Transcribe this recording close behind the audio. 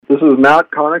This is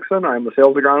Matt Connickson. I'm the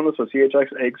sales agronomist with CHS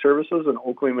Ag Services in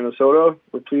Oakley, Minnesota.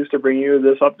 We're pleased to bring you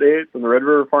this update from the Red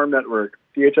River Farm Network.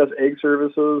 CHS Ag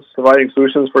Services, providing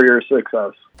solutions for your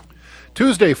success.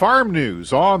 Tuesday Farm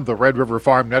News on the Red River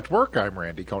Farm Network. I'm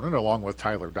Randy Conan along with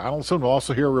Tyler Donaldson. We'll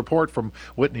also hear a report from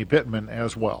Whitney Pittman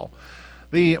as well.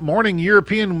 The morning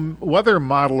European weather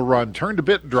model run turned a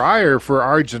bit drier for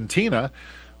Argentina,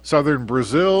 southern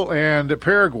Brazil, and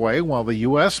Paraguay, while the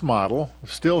U.S. model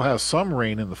still has some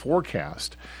rain in the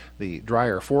forecast. The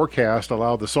drier forecast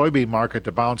allowed the soybean market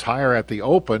to bounce higher at the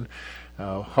open.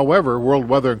 However, World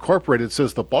Weather Incorporated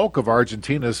says the bulk of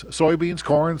Argentina's soybeans,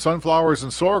 corn, sunflowers,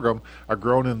 and sorghum are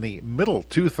grown in the middle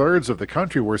two-thirds of the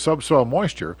country where subsoil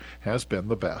moisture has been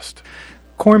the best.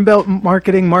 Corn Belt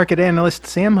marketing market analyst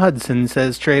Sam Hudson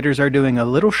says traders are doing a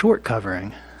little short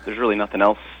covering. There's really nothing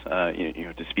else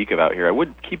to speak about here. I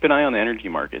would keep an eye on the energy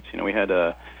markets. We had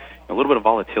a little bit of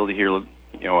volatility here,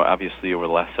 obviously over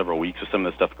the last several weeks with some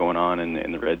of the stuff going on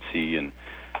in the Red Sea and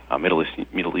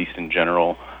Middle East in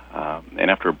general. And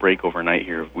after a break overnight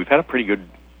here, we've had a pretty good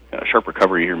sharp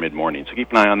recovery here mid-morning. So keep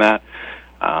an eye on that.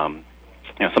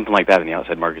 Something like that in the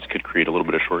outside markets could create a little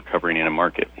bit of short covering in a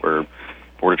market where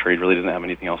Board of Trade really doesn't have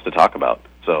anything else to talk about.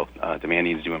 So demand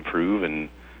needs to improve, and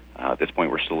at this point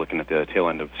we're still looking at the tail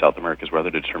end of South America's weather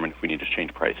to determine if we need to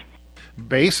change price.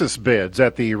 Basis bids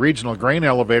at the regional grain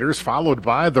elevators, followed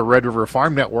by the Red River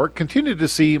Farm Network, continue to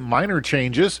see minor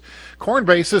changes. Corn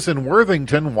basis in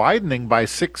Worthington widening by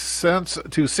 6 cents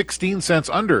to 16 cents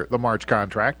under the March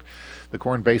contract. The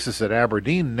corn basis at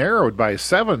Aberdeen narrowed by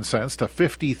 7 cents to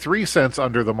 53 cents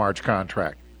under the March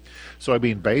contract.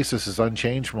 Soybean basis is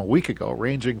unchanged from a week ago,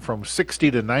 ranging from 60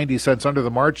 to 90 cents under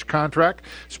the March contract.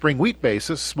 Spring wheat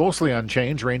basis mostly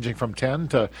unchanged, ranging from 10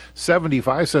 to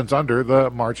 75 cents under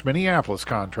the March Minneapolis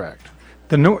contract.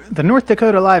 The North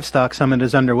Dakota Livestock Summit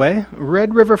is underway.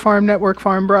 Red River Farm Network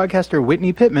farm broadcaster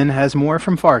Whitney Pittman has more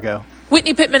from Fargo.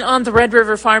 Whitney Pittman on the Red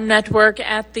River Farm Network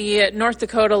at the North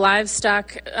Dakota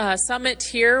Livestock Summit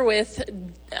here with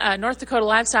North Dakota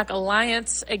Livestock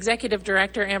Alliance Executive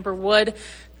Director Amber Wood.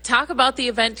 Talk about the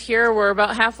event here. We're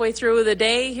about halfway through the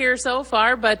day here so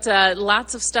far, but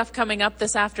lots of stuff coming up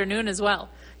this afternoon as well.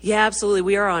 Yeah, absolutely.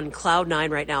 We are on cloud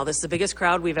nine right now. This is the biggest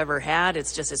crowd we've ever had.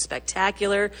 It's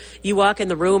spectacular. You walk in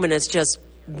the room and it's just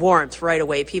warmth right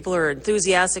away. People are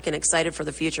enthusiastic and excited for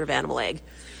the future of animal ag.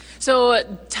 So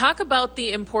talk about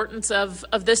the importance of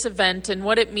this event and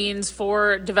what it means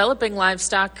for developing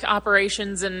livestock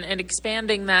operations and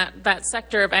expanding that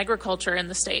sector of agriculture in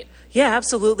the state. Yeah,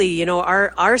 absolutely.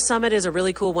 Our summit is a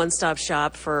really cool one-stop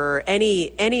shop for any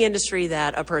industry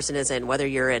that a person is in, whether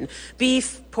you're in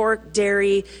beef, pork,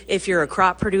 dairy, if you're a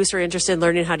crop producer interested in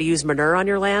learning how to use manure on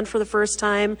your land for the first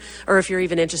time, or if you're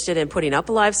even interested in putting up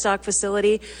a livestock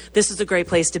facility, this is a great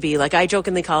place to be. Like I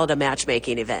jokingly call it a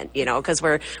matchmaking event, because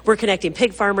we're connecting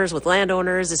pig farmers with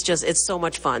landowners. It's so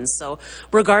much fun. So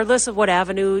regardless of what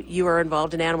avenue you are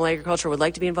involved in animal agriculture, would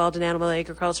like to be involved in animal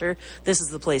agriculture, this is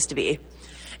the place to be.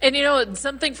 And,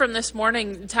 something from this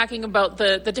morning, talking about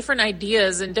the different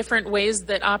ideas and different ways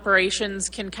that operations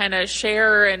can kind of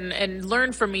share and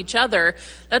learn from each other,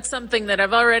 that's something that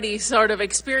I've already sort of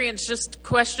experienced, just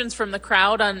questions from the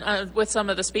crowd on with some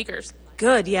of the speakers.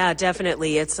 Good. Yeah,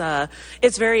 definitely. It's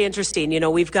very interesting.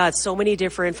 We've got so many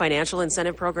different financial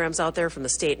incentive programs out there from the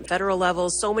state and federal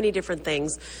levels, so many different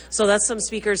things. So that's some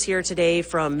speakers here today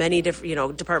from many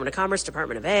different, Department of Commerce,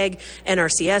 Department of Ag,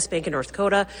 NRCS, Bank of North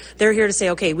Dakota. They're here to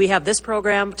say, okay, we have this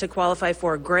program to qualify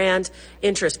for grant,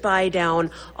 interest buy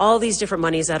down, all these different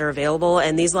monies that are available.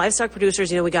 And these livestock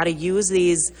producers, we got to use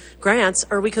these grants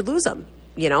or we could lose them.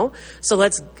 So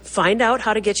let's find out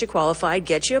how to get you qualified,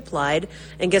 get you applied,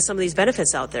 and get some of these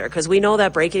benefits out there. Because we know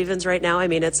that break-evens right now,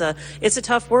 it's a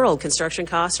tough world. Construction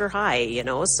costs are high,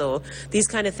 so these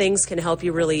kind of things can help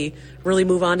you really, really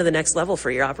move on to the next level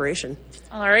for your operation.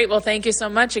 All right. Well, thank you so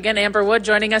much. Again, Amber Wood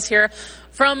joining us here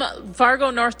from Fargo,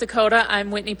 North Dakota. I'm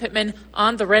Whitney Pittman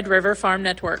on the Red River Farm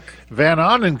Network. Van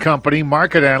Ahn & Company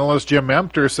market analyst Jim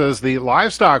Empter says the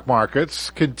livestock markets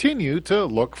continue to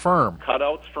look firm.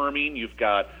 Cutouts firming. You've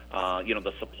got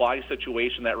the supply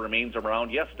situation that remains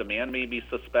around. Yes, demand may be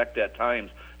suspect at times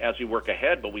as we work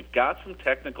ahead, but we've got some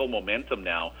technical momentum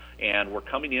now, and we're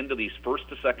coming into these first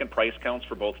to second price counts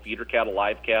for both feeder cattle,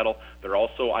 live cattle. They're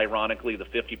also, ironically, the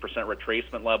 50%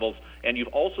 retracement levels, and you've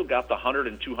also got the 100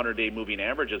 and 200-day moving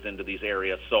averages into these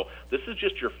areas. So this is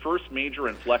just your first major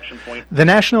inflection point. The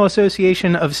National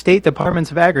Association of State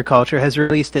Departments of Agriculture has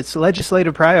released its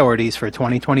legislative priorities for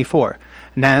 2024.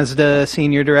 NASDA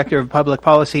Senior Director of Public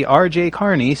Policy R.J.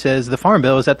 Carney says the Farm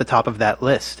Bill is at the top of that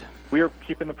list. We are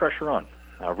keeping the pressure on,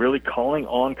 really calling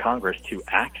on Congress to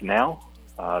act now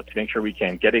to make sure we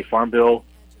can get a farm bill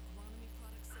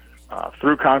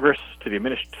through Congress to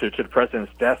the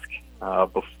president's desk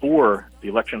before the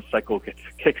election cycle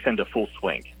kicks into full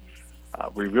swing.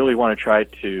 We really want to try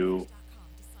to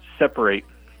separate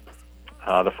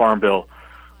the farm bill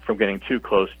from getting too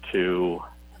close to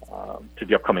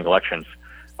the upcoming elections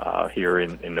here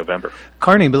in November.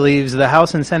 Carney believes the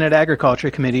House and Senate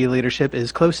Agriculture Committee leadership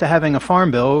is close to having a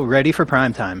farm bill ready for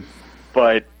prime time.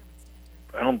 But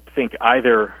I don't think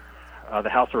either the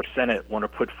House or Senate want to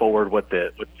put forward what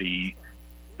the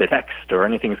text or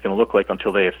anything is going to look like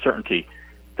until they have certainty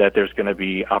that there's going to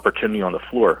be opportunity on the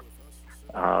floor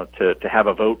to have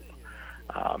a vote,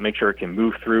 make sure it can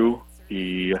move through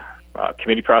the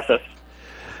committee process.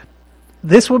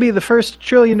 This will be the first $1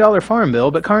 trillion farm bill,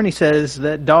 but Carney says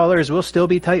that dollars will still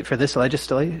be tight for this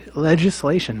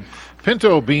legislation.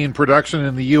 Pinto bean production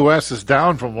in the U.S. is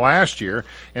down from last year.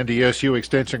 NDSU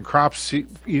Extension Crops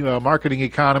marketing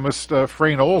economist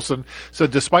Frayne Olson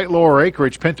said despite lower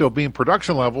acreage, pinto bean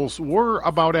production levels were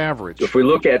about average. If we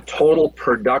look at total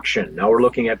production, now we're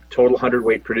looking at total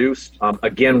hundredweight produced.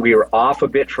 Again, we are off a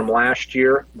bit from last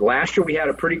year. Last year we had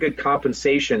a pretty good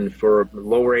compensation for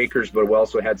lower acres, but we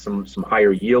also had some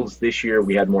higher yields. This year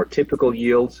we had more typical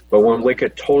yields. But when we look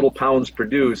at total pounds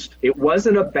produced, it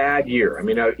wasn't a bad year. I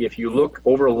mean, if you look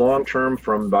over a long term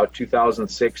from about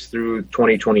 2006 through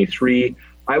 2023,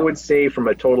 I would say from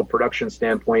a total production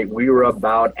standpoint, we were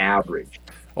about average.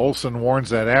 Olson warns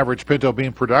that average pinto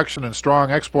bean production and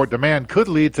strong export demand could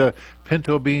lead to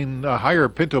higher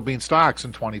pinto bean stocks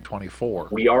in 2024.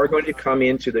 We are going to come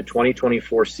into the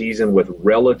 2024 season with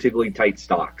relatively tight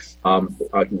stocks.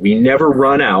 We never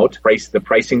run out. The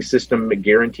pricing system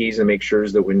guarantees and makes sure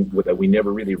that we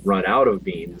never really run out of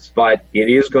beans, but it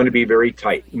is going to be very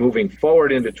tight. Moving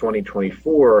forward into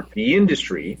 2024, the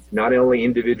industry, not only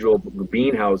individual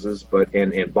bean houses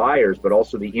and buyers, but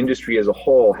also the industry as a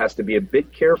whole has to be a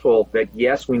bit careful that,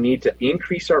 yes, we need to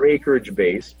increase our acreage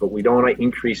base, but we don't want to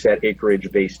increase that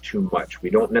acreage base too much. We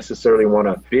don't necessarily want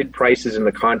to bid prices in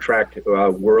the contract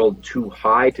world too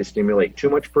high to stimulate too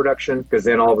much production, because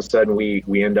then all of a sudden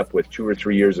we end up with 2 or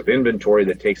 3 years of inventory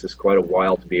that takes us quite a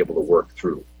while to be able to work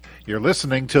through. You're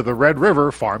listening to the Red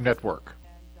River Farm Network.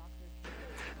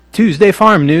 Tuesday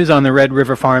farm news on the Red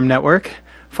River Farm Network.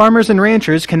 Farmers and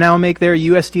ranchers can now make their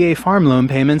USDA farm loan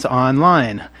payments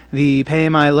online. The Pay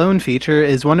My Loan feature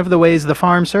is one of the ways the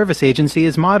Farm Service Agency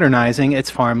is modernizing its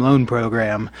farm loan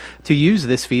program. To use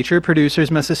this feature,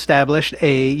 producers must establish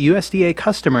a USDA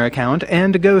customer account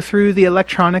and go through the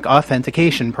electronic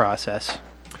authentication process.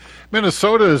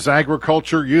 Minnesota's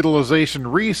Agriculture Utilization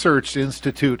Research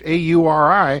Institute,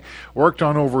 AURI, worked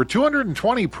on over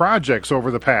 220 projects over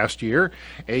the past year.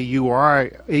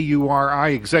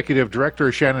 AURI Executive Director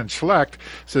Shannon Schlecht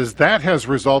says that has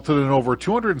resulted in over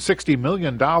 $260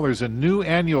 million in new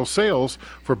annual sales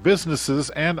for businesses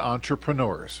and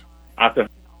entrepreneurs. Also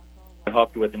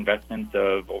helped with investments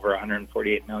of over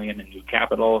 $148 million in new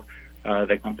capital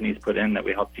that companies put in that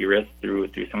we helped de-risk through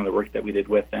some of the work that we did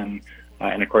with them.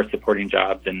 And, of course, supporting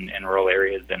jobs in rural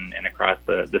areas and across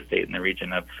the state and the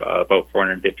region of about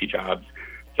 450 jobs.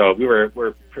 So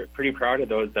we're pretty proud of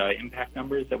those impact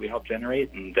numbers that we helped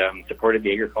generate and supported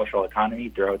the agricultural economy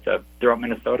throughout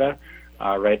Minnesota,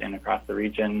 right, and across the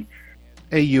region.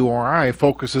 AURI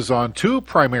focuses on two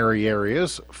primary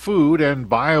areas, food and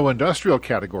bioindustrial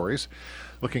categories.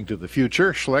 Looking to the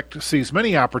future, Schlecht sees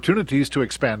many opportunities to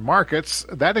expand markets.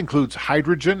 That includes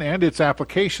hydrogen and its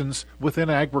applications within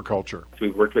agriculture.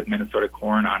 We've worked with Minnesota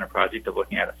Corn on a project of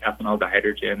looking at ethanol to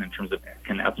hydrogen in terms of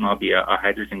can ethanol be a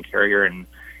hydrogen carrier and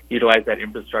utilize that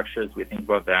infrastructure as we think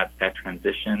about that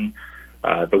transition.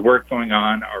 The work going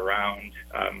on around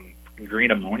green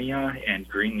ammonia and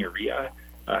green urea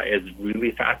is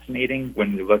really fascinating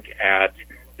when we look at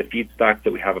the feedstocks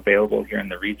that we have available here in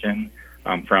the region.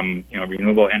 From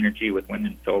renewable energy with wind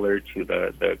and solar to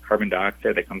the carbon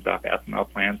dioxide that comes off ethanol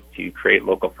plants to create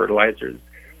local fertilizers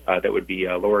that would be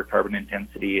lower carbon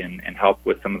intensity and help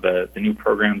with some of the new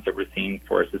programs that we're seeing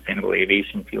for sustainable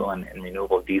aviation fuel and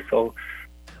renewable diesel.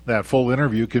 That full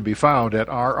interview can be found at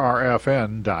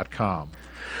rrfn.com.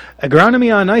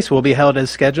 Agronomy on Ice will be held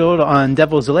as scheduled on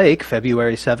Devil's Lake,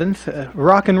 February 7th.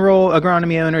 Rock and Roll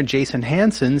agronomy owner Jason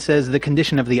Hansen says the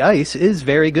condition of the ice is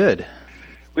very good.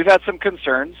 We've had some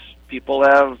concerns. People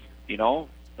have,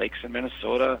 lakes in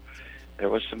Minnesota. There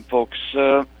was some folks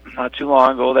not too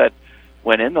long ago that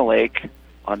went in the lake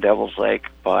on Devil's Lake,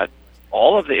 but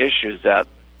all of the issues that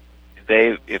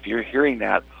if you're hearing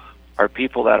that, are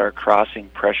people that are crossing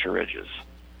pressure ridges.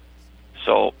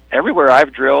 So everywhere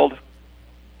I've drilled,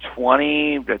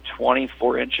 20 to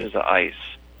 24 inches of ice,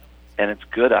 and it's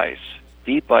good ice.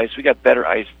 deep ice. We got better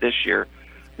ice this year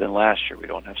than last year. We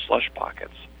don't have slush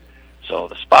pockets. So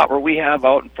the spot where we have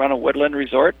out in front of Woodland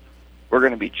Resort, we're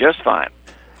going to be just fine.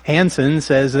 Hansen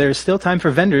says there's still time for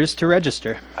vendors to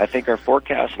register. I think our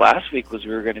forecast last week was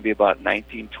we were going to be about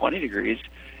 19, 20 degrees,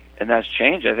 and that's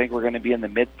changed. I think we're going to be in the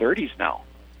mid-30s now,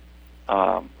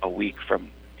 a week from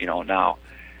now.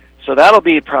 So that'll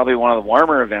be probably one of the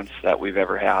warmer events that we've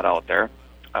ever had out there.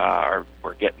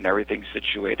 We're getting everything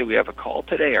situated. We have a call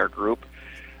today, our group,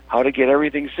 how to get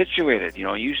everything situated.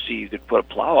 You could put a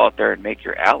plow out there and make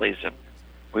your alleys, and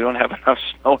we don't have enough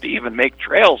snow to even make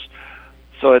trails.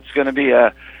 So it's going to be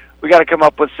we got to come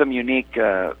up with some unique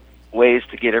ways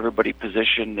to get everybody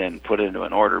positioned and put into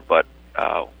an order. But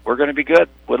we're going to be good.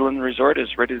 Woodland Resort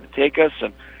is ready to take us,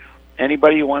 and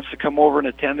anybody who wants to come over and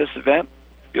attend this event,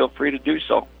 feel free to do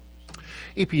so.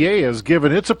 EPA has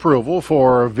given its approval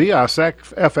for Vios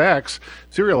FX,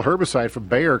 cereal herbicide from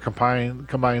Bayer,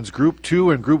 combines Group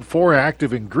 2 and Group 4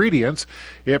 active ingredients.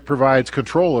 It provides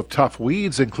control of tough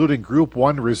weeds, including Group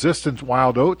 1 resistant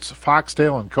wild oats,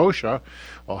 foxtail, and kochia,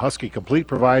 while Husky Complete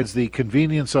provides the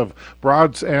convenience of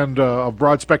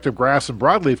broad-spectrum grass and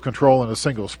broadleaf control in a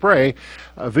single spray.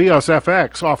 Vios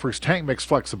FX offers tank mix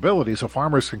flexibility so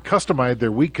farmers can customize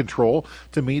their weed control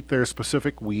to meet their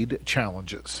specific weed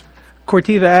challenges.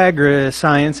 Corteva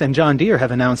Agri-Science and John Deere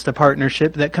have announced a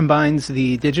partnership that combines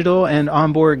the digital and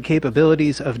onboard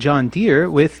capabilities of John Deere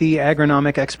with the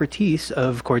agronomic expertise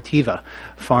of Corteva.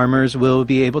 Farmers will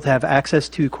be able to have access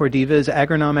to Corteva's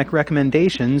agronomic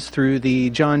recommendations through the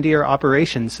John Deere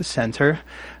Operations Center.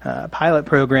 Pilot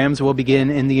programs will begin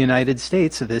in the United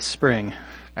States this spring.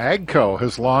 AGCO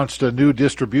has launched a new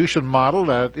distribution model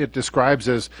that it describes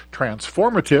as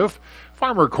transformative.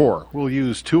 FarmerCore will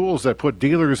use tools that put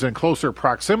dealers in closer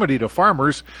proximity to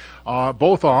farmers,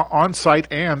 both on-site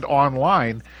and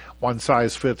online.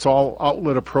 One-size-fits-all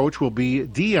outlet approach will be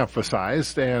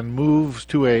de-emphasized and moves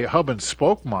to a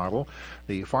hub-and-spoke model.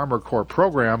 The FarmerCore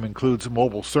program includes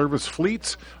mobile service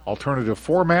fleets, alternative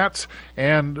formats,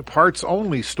 and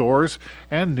parts-only stores,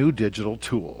 and new digital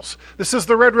tools. This is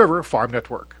the Red River Farm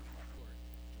Network.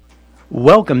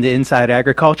 Welcome to Inside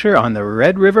Agriculture on the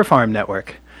Red River Farm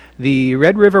Network. The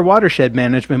Red River Watershed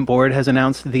Management Board has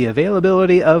announced the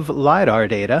availability of LiDAR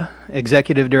data.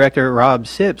 Executive Director Rob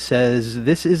Sipp says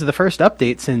this is the first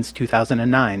update since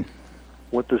 2009.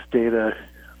 What this data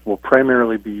will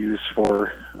primarily be used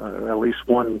for, at least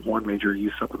one major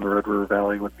use up in the Red River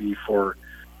Valley would be for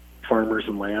farmers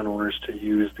and landowners to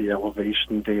use the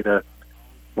elevation data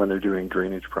when they're doing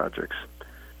drainage projects.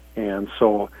 And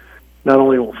so not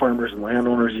only will farmers and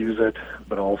landowners use it,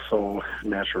 but also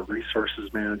natural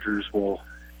resources managers will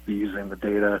be using the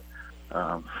data,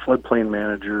 floodplain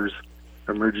managers,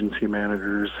 emergency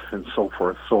managers, and so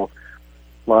forth. So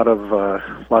a lot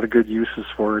of good uses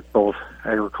for it, both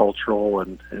agricultural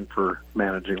and for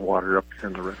managing water up here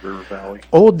in the Red River Valley.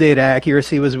 Old data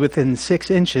accuracy was within 6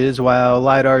 inches, while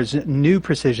LiDAR's new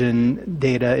precision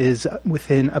data is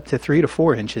within up to 3 to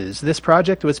 4 inches. This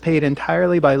project was paid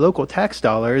entirely by local tax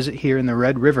dollars here in the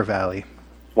Red River Valley.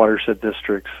 Watershed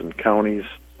districts and counties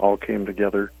all came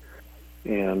together,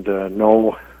 and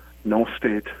no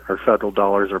state or federal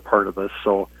dollars are part of this,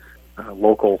 so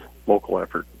local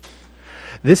effort.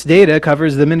 This data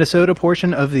covers the Minnesota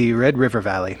portion of the Red River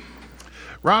Valley.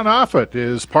 Ron Offit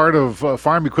is part of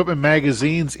Farm Equipment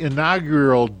Magazine's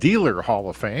inaugural Dealer Hall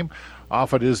of Fame.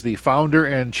 Offit is the founder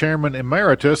and chairman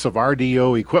emeritus of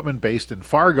RDO Equipment based in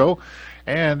Fargo.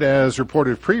 And as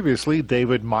reported previously,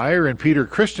 David Meyer and Peter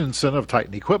Christensen of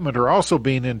Titan Equipment are also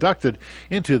being inducted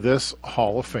into this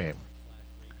Hall of Fame.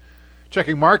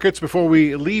 Checking markets before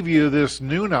we leave you this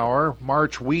noon hour.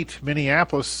 March wheat,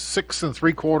 Minneapolis, 6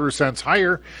 3/4 cents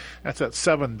higher. That's at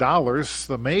 $7.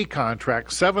 The May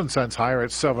contract, 7 cents higher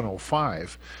at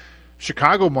 $7.05.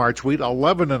 Chicago March wheat,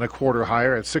 11 1/4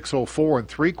 higher at $6.04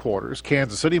 3/4.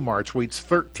 Kansas City March wheat's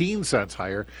 13 cents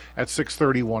higher at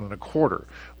 $6.31 1/4.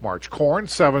 March corn,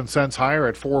 7 cents higher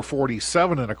at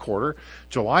 $4.47 1/4.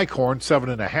 July corn, 7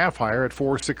 1/2 higher at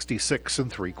 $4.66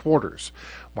 3/4.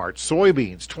 March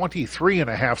soybeans, 23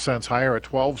 1/2 cents higher at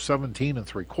 $12.17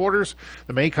 3/4.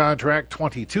 The May contract,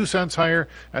 22 cents higher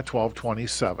at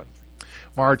 $12.27.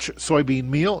 March soybean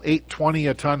meal, $8.20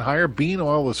 a ton higher. Bean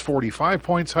oil is 45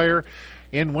 points higher.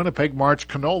 In Winnipeg, March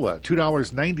canola,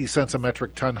 $2.90 a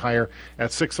metric ton higher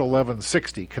at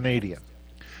 $6.1160 Canadian.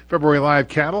 February live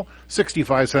cattle,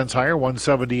 65 cents higher,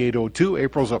 $178.02.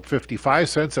 April's up 55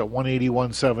 cents at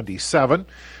 $181.77.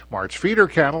 March feeder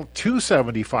cattle,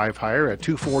 $2.75 higher at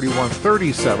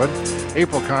 $241.37.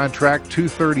 April contract,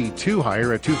 $2.32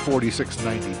 higher at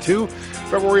 $246.92.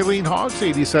 February lean hogs,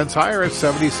 80 cents higher at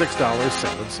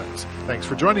 $76.07. Thanks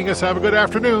for joining us. Have a good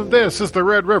afternoon. This is the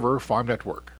Red River Farm Network.